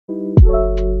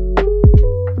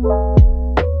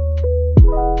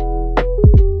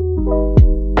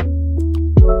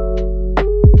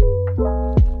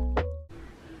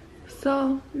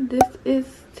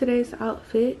this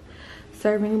outfit,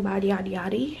 serving body yada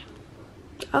yada.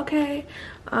 Okay,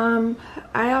 I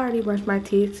already brushed my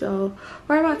teeth, so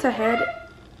we're about to head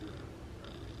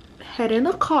in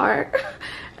the car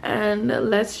and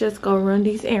let's just go run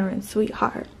these errands,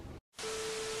 sweetheart.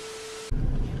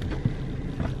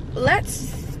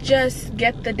 Let's just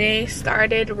get the day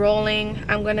started rolling.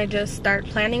 I'm gonna just start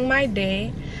planning my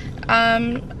day.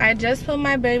 I just put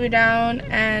my baby down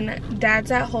and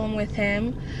dad's at home with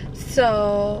him,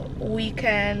 so we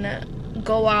can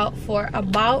go out for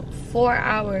about 4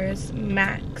 hours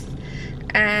max.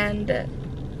 And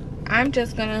I'm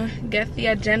just gonna get the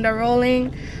agenda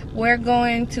rolling. We're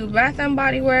going to Bath and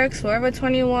Body Works, Forever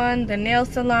 21, the nail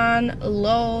salon,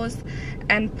 Lowe's,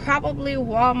 and probably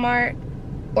Walmart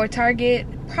or Target,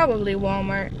 probably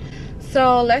Walmart.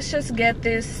 So let's just get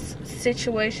this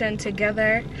situation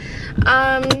together.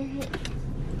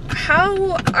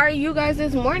 How are you guys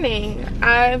this morning?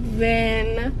 I've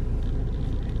been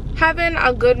having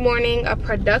a good morning, a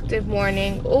productive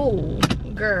morning. Oh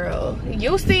girl,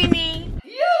 you see me?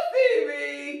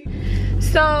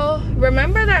 So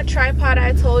remember that tripod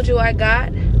I told you I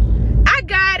got? I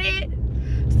got it.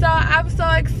 So I'm so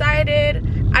excited.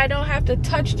 I don't have to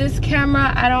touch this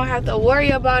camera. I don't have to worry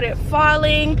about it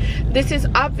falling. This is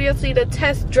obviously the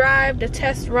test drive, the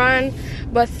test run,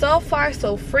 but so far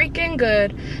so freaking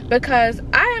good because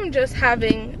I am just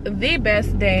having the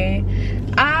best day.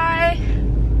 I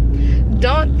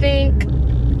don't think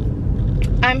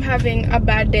I'm having a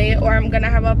bad day or I'm gonna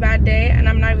have a bad day, and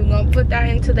I'm not even gonna put that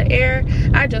into the air.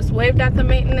 I just waved at the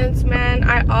maintenance man.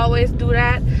 I always do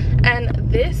that, and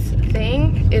this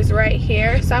thing is right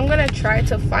here, so I'm gonna try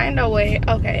to find a way.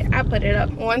 Okay, I put it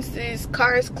up. Once these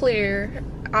cars clear,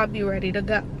 I'll be ready to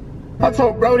go. I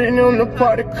told Brody on the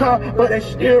party car, but they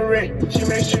still wreck. She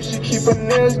make sure she keep her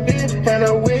nails did and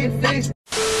her wig fixed.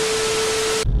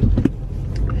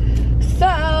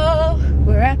 So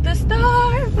we're at the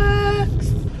Starbucks.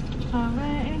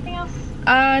 Alright, anything else?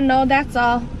 No, that's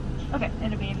all. Okay,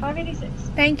 it'll be $5.86.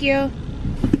 Thank you.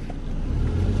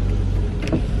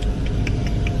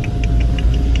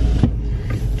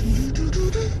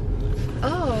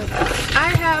 Oh, I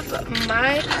have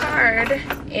my card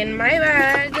in my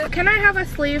bag. Can I have a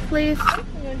sleeve, please?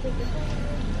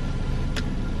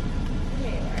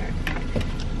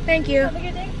 Thank you. Have a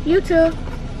good day. You too.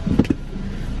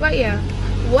 But yeah,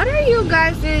 what are you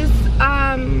guys's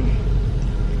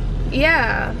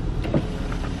yeah,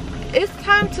 it's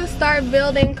time to start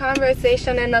building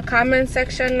conversation in the comment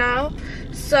section now.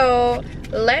 So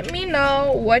let me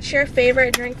know what your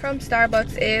favorite drink from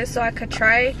Starbucks is so I could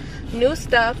try new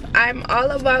stuff. I'm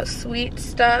all about sweet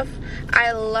stuff.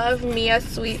 I love me a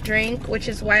sweet drink, which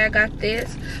is why I got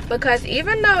this, because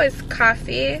even though it's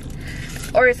coffee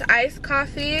or it's iced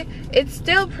coffee, it's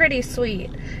still pretty sweet.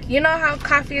 You know how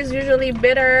coffee is usually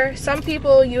bitter? Some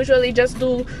people usually just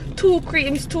do 2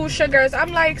 creams, 2 sugars.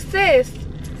 I'm like, sis,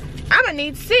 I'm gonna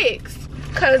need 6,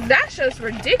 because that's just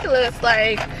ridiculous.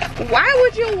 Like, why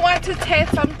would you want to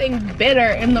taste something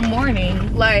bitter in the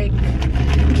morning? Like,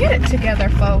 get it together,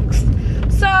 folks.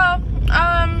 So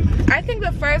I think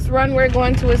the first run we're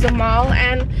going to is a mall,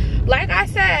 and like I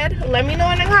said, let me know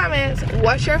in the comments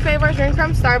what your favorite drink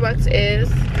from Starbucks is.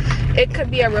 It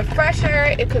could be a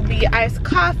refresher, it could be iced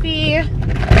coffee.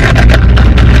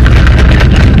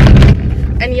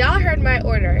 And y'all heard my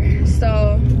order,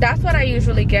 so that's what I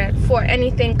usually get for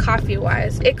anything coffee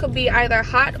wise. It could be either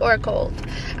hot or cold.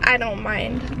 I don't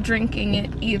mind drinking it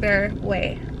either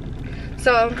way.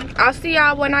 So I'll see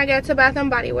y'all when I get to Bath and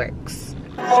Body Works.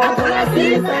 From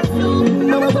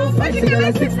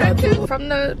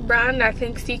the brand, I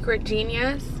think Secret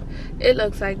Genius, it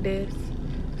looks like this.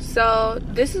 So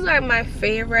this is like my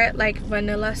favorite like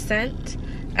vanilla scent,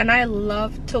 and I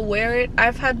love to wear it.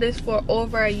 I've had this for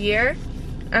over a year,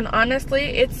 and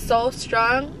honestly it's so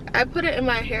strong. I put it in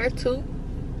my hair too,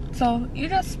 so you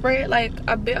just spray it like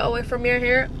a bit away from your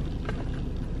hair.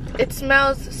 It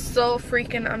smells so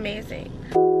freaking amazing.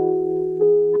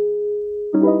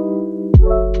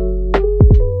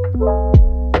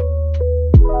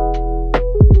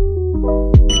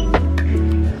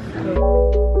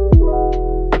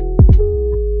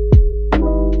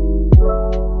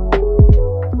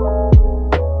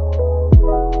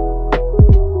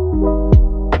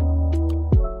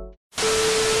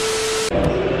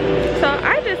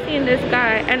 This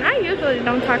guy, and I usually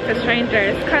don't talk to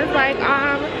strangers because like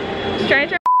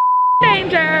stranger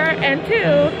danger, and 2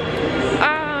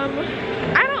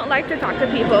 I don't like to talk to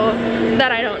people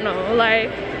that I don't know. Like,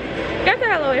 get the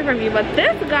hell away from me. But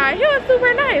this guy, he was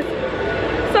super nice.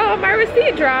 So my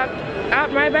receipt dropped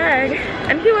out my bag,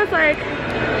 and he was like,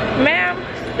 ma'am,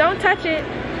 don't touch it.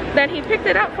 Then he picked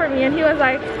it up for me and he was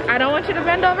like, I don't want you to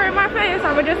bend over in my face,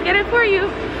 I would just get it for you.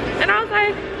 And I was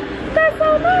like, that's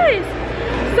so nice.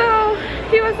 So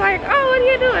he was like, oh, what do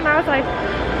you do? And I was like,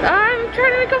 I'm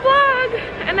trying to make a vlog.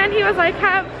 And then he was like,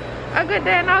 have a good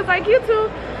day. And I was like, you too.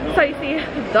 So you see,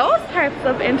 those types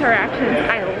of interactions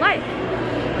I like,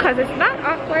 because it's not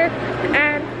awkward,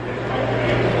 and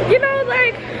you know,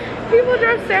 like, people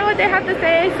just say what they have to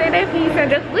say their piece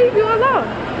and just leave you alone.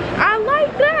 I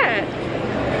like that.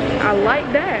 I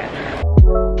like that.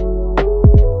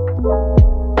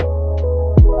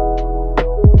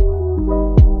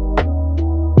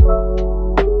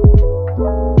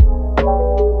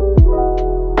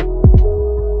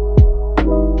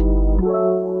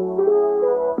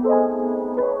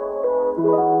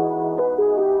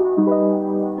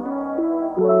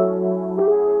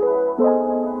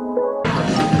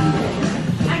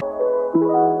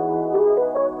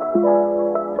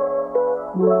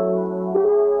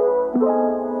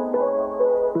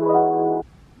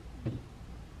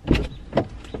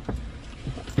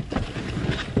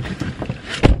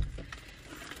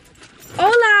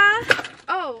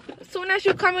 As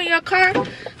you come in your car,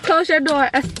 close your door,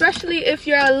 especially if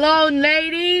you're alone,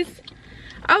 ladies.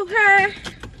 Okay,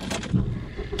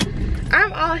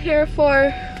 I'm all here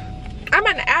for, I'm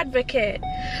an advocate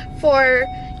for,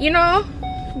 you know,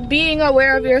 being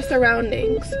aware of your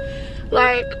surroundings.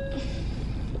 Like,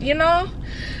 you know,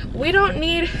 we don't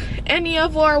need any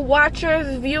of our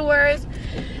watchers, viewers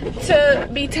to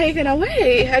be taken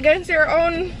away against your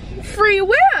own free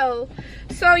will.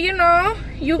 So, you know,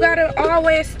 you gotta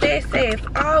always stay safe.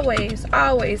 Always,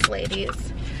 always, ladies.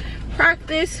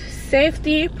 Practice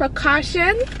safety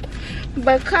precaution,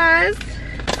 because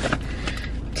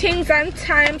things and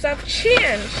times have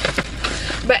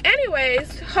changed. But anyways,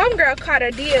 homegirl caught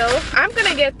a deal. I'm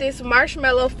gonna get this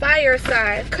marshmallow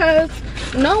fireside, because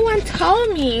no one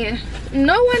told me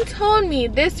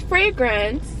this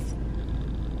fragrance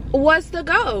was the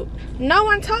GOAT. No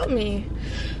one told me.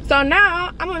 So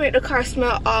now I'm gonna make the car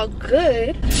smell all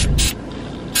good.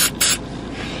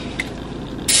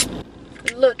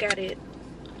 Look at it.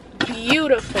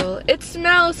 Beautiful. It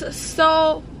smells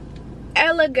so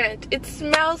elegant. It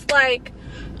smells like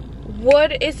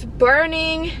wood is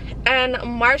burning and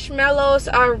marshmallows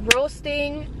are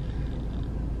roasting.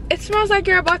 It smells like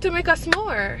you're about to make a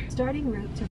s'more. Starting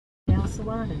route to nail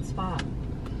salon and spa.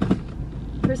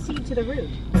 Proceed to the route.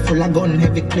 Full of gun,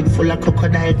 heavy clip, full of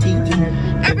crocodile teeth.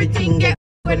 Everything get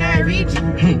when I reach.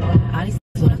 All these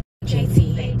sort of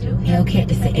JT. Hellcat,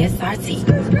 this the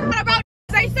SRT. What about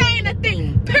they saying a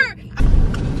thing?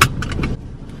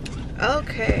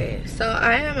 Okay, so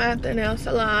I am at the nail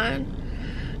salon.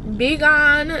 Be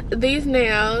gone these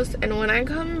nails, and when I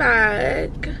come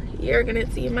back, you're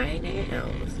gonna see my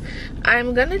nails.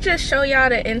 I'm gonna just show y'all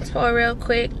the inspo real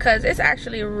quick, because it's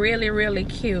actually really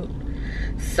cute.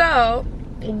 So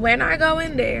when I go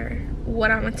in there, what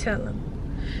I'm gonna tell him,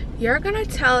 you're gonna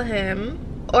tell him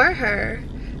or her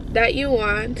that you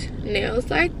want nails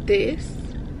like this,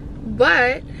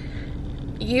 but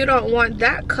you don't want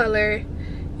that color,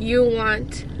 you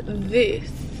want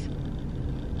this.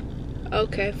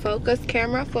 Okay, focus,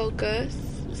 camera, focus.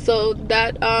 So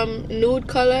that nude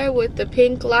color with the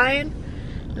pink line,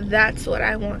 that's what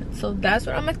I want. So that's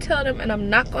what I'm gonna tell them, and I'm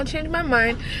not gonna change my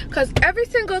mind, because every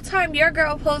single time your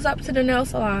girl pulls up to the nail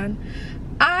salon,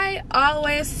 I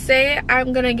always say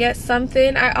I'm gonna get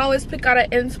something. I always pick out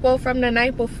an inspo from the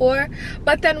night before,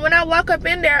 but then when I walk up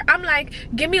in there, I'm like,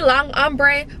 give me long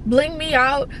ombre, bling me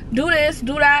out, do this,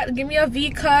 do that, give me a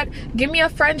V cut, give me a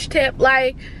French tip.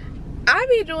 Like, I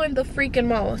be doing the freaking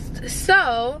most.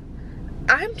 So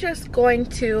I'm just going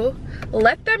to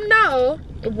let them know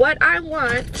what I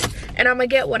want, and I'm gonna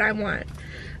get what I want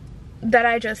that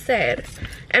I just said.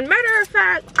 And matter of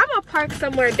fact, I'm gonna park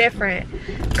somewhere different,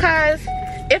 because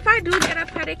if I do get a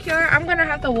pedicure, I'm gonna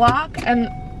have to walk, and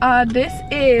this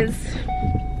is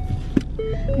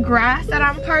grass that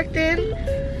I'm parked in.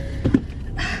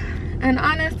 And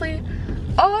honestly,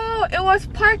 oh, it was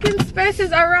parking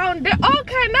spaces around there.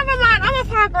 Okay, never mind, I'm gonna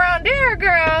park around there,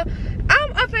 girl.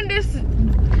 I'm up in this,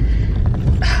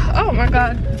 oh my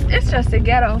god, it's just a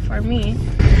ghetto for me.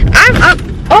 I'm up,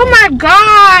 oh my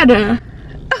god,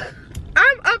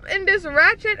 I'm up in this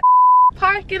ratchet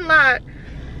parking lot,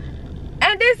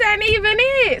 and this ain't even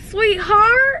it,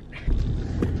 sweetheart.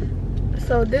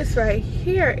 So this right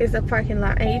here is a parking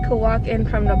lot, and you can walk in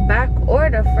from the back or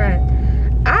the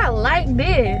front. I like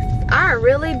this, I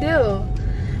really do.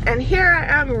 And here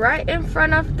I am right in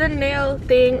front of the nail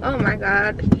thing. Oh my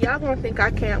god, y'all gonna think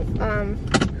I can't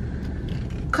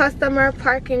customer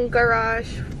parking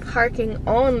garage parking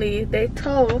only. They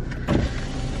told,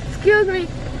 excuse me,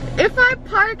 If I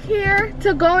park here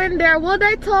to go in there, will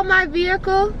they tow my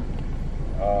vehicle?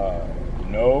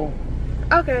 No.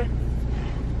 Okay.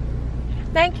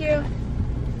 Thank you.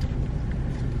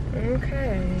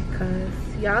 Okay, cause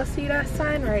y'all see that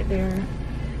sign right there,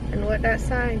 and what that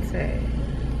sign say?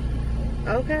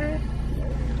 Okay.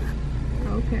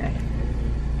 Okay.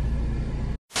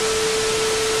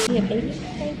 Yeah, baby.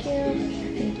 Thank you.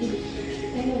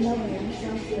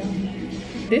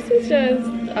 This is just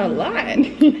a lot.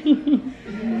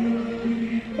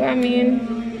 Well, I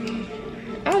mean,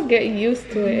 I'll get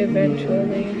used to it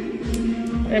eventually.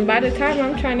 And by the time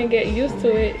I'm trying to get used to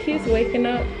it, he's waking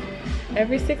up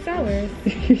every 6 hours.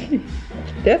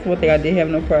 That's one thing I didn't have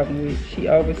no problem with. She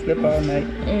always slept all night.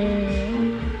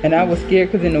 And I was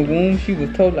scared because in the womb, she was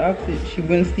totally opposite. She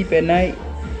wouldn't sleep at night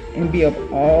and be up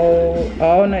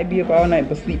all night,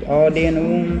 but sleep all day in the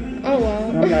womb. Oh, wow.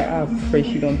 And I'm like, I pray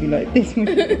she don't be like this.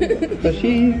 So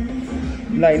she,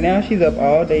 like now she's up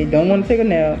all day, don't want to take a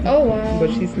nap. Oh, wow.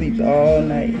 But she sleeps all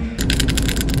night.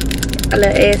 A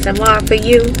little ASMR for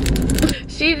you.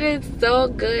 She did so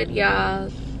good, y'all.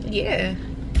 Yeah.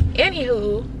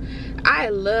 Anywho, I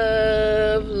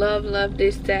love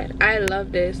this set. I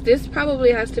love this. This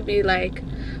probably has to be like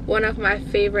one of my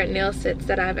favorite nail sets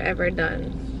that I've ever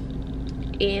done.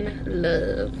 In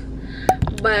love.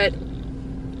 But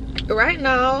right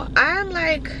now I'm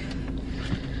like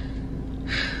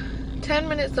 10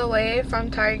 minutes away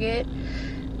from Target.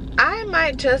 I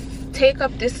might just take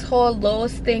up this whole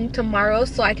Lowe's thing tomorrow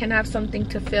so I can have something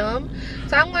to film.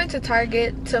 So I'm going to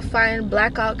Target to find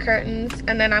blackout curtains,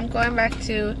 and then I'm going back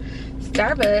to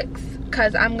Starbucks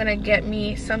because I'm gonna get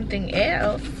me something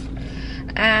else.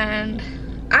 And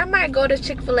I might go to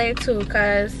Chick-fil-A too,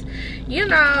 because you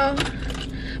know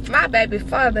my baby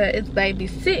father is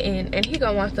babysitting and he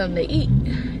gonna want something to eat,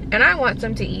 and I want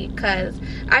something to eat because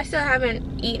I still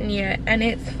haven't eaten yet, and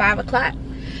it's 5 o'clock.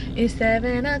 It's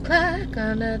 7 o'clock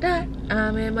on the dot.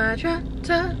 I'm in my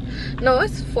tractor. No,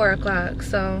 it's 4 o'clock.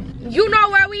 So you know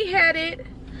where we headed,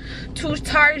 to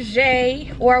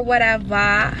Target or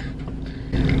whatever.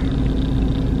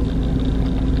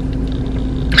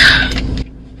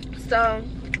 So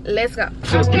let's go.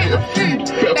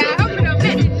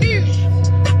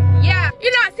 Yeah,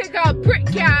 you know I said girl brick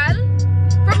girl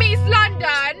from East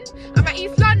London. I'm an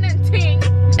East London ting.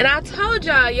 And I told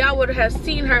y'all would have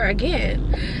seen her again.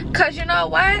 Cause you know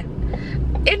what?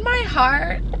 In my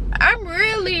heart, I'm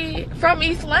really from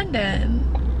East London.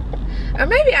 Or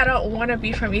maybe I don't want to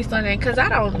be from East London because I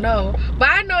don't know. But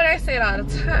I know they say it all the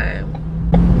time.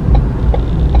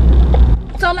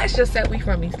 So let's just say we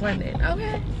from East London,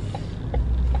 okay?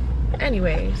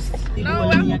 Anyways. No,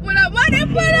 I'm put up what they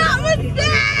put up with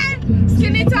that.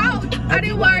 Skin it out. I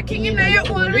didn't working in there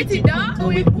already done.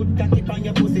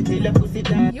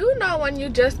 You know when you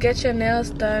just get your nails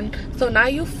done, so now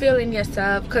you feeling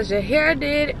yourself because your hair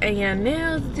did and your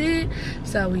nails did.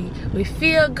 So we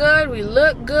feel good, we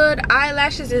look good,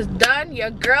 eyelashes is done, your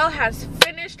girl has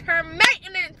finished her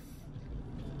maintenance.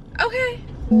 Okay.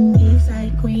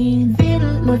 Inside queen, feel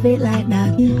love it like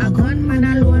that. I gun man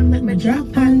alone make me drop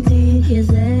panty.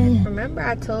 Remember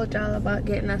I told y'all about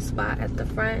getting a spot at the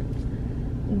front?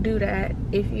 Do that.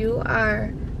 If you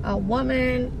are a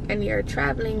woman and you're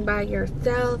traveling by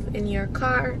yourself in your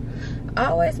car,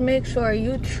 always make sure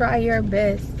you try your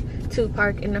best to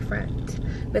park in the front,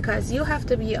 because you have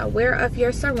to be aware of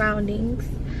your surroundings,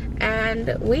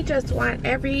 and we just want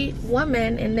every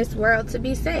woman in this world to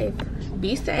be safe.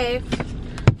 Be safe,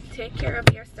 take care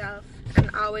of yourself, and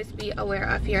always be aware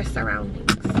of your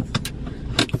surroundings.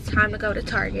 It's time to go to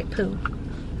Target, poo.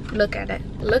 Look at it.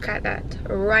 Look at that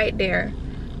right there.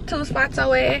 2 spots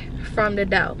away from the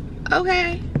door.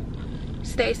 Okay,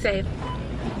 stay safe.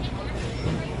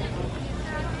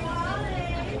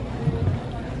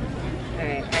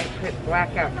 Alright, I put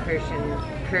blackout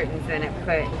curtains and I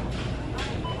put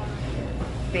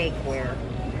fake wear.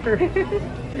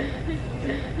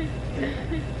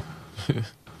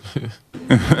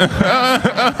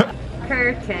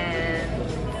 Curtains.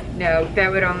 No,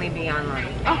 that would only be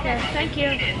online. Okay, thank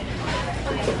you.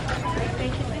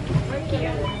 Thank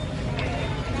you.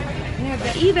 Yeah,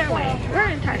 but either way, we're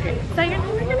in Target, so you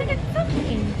know we're gonna get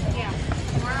something. Yeah.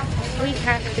 We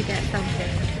have to get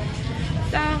something.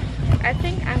 So I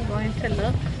think I'm going to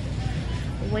look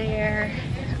where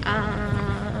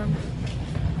am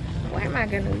I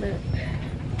gonna look?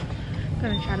 I'm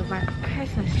gonna try to buy a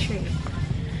Christmas tree.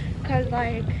 Cause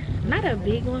like, not a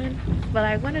big one, but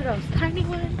like one of those tiny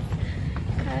ones.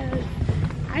 Cause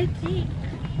I think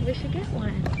we should get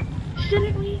one.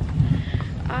 Shouldn't we?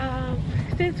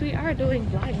 Since we are doing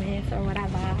VLOGMAS or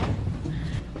whatever.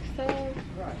 So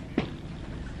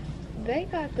they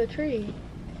got the tree,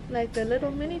 like the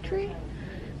little mini tree,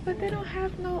 but they don't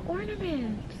have no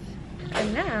ornaments.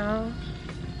 And now,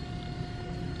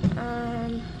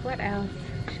 what else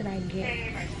should I get?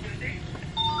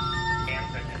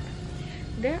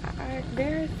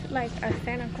 There's like a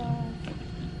Santa Claus.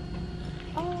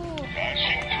 Oh, look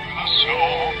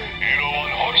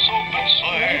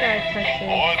at that person.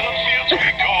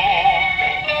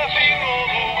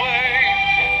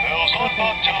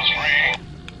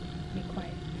 Be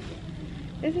quiet.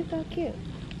 This is so cute.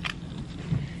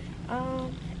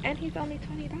 And he's only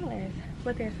 $20,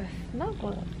 but there's a snow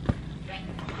globe.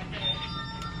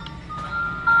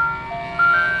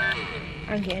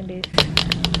 I'm getting this.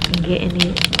 I'm getting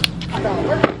it.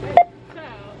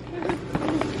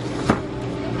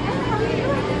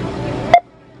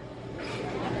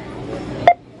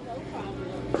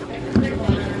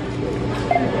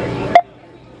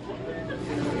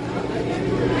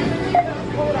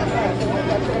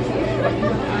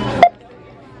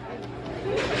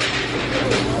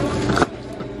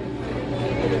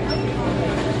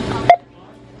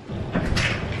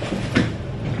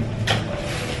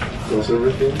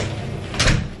 Everything?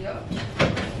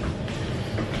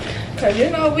 Cause you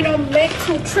know we don't make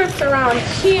 2 trips around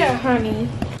here, honey.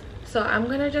 So I'm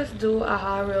gonna just do a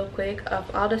haul real quick of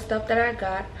all the stuff that I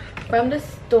got from the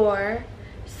store.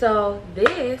 So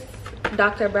this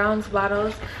Dr. Brown's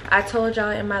bottles, I told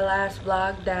y'all in my last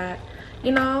vlog that,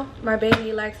 you know, my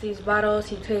baby likes these bottles.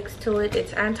 He takes to it.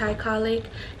 It's anti-colic,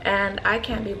 and I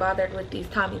can't be bothered with these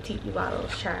Tommy Teepee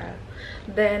bottles, child.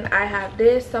 Then I have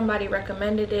this. Somebody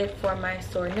recommended it for my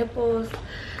sore nipples.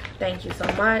 Thank you so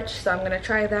much. So I'm gonna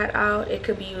try that out. It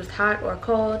could be used hot or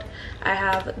cold. I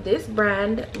have this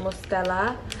brand,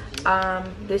 Mustela.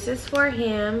 This is for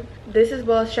him. This is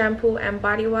both shampoo and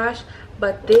body wash,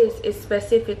 but this is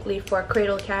specifically for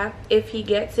cradle cap if he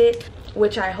gets it,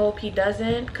 which I hope he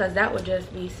doesn't, because that would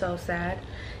just be so sad.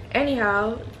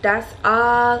 Anyhow, that's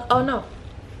all. Oh no,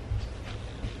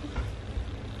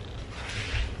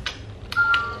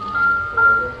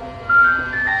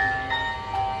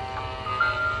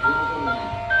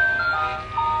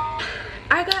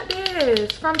 I got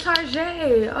this from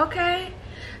Target, okay?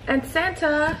 And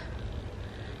Santa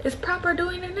is proper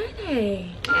doing a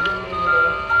nene.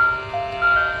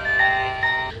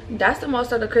 That's the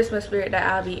most of the Christmas spirit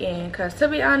that I'll be in, because to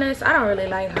be honest, I don't really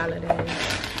like holidays.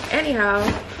 Anyhow,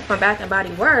 from Bath &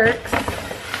 Body Works,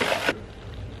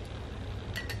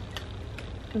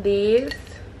 these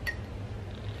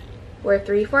were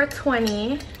 3 for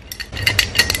 $20.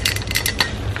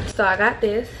 So I got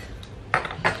this.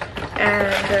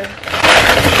 And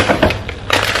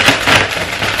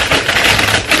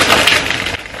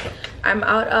I'm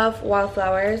out of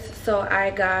wallflowers, so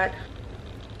I got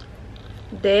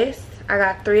this. I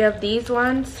got 3 of these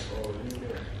ones,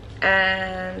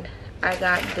 and I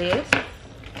got this,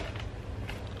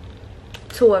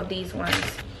 2 of these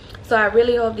ones. So I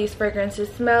really hope these fragrances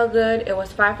smell good. It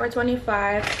was 5 for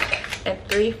 $25 and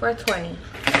 3 for $20,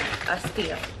 a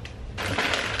steal.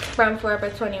 From Forever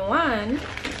 21,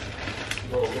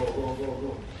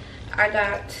 I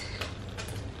got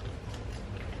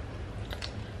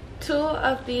 2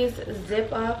 of these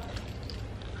zip up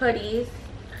hoodies,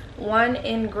 one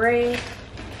in gray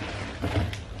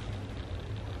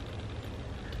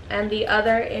and the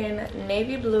other in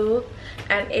navy blue,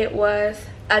 and it was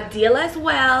a deal as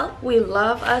well. We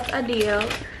love us a deal.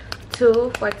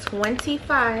 2 for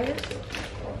 $25.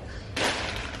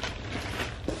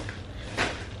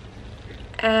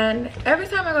 And every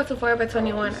time I go to Forever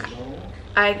 21,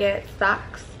 I get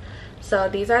socks. So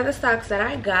these are the socks that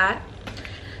I got.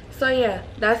 So yeah,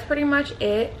 that's pretty much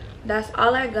it. That's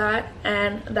all I got,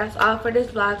 and that's all for this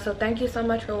vlog. So thank you so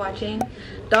much for watching.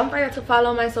 Don't forget to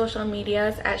follow my social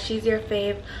medias at She's Your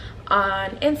Fave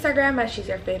on Instagram, at She's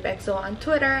Your Fave XO on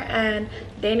Twitter, and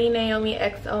Danny Naomi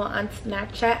XO on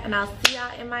Snapchat. And I'll see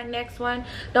y'all in my next one.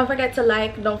 Don't forget to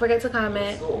like, don't forget to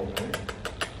comment.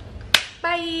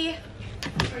 Bye.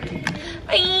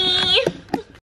 Bye.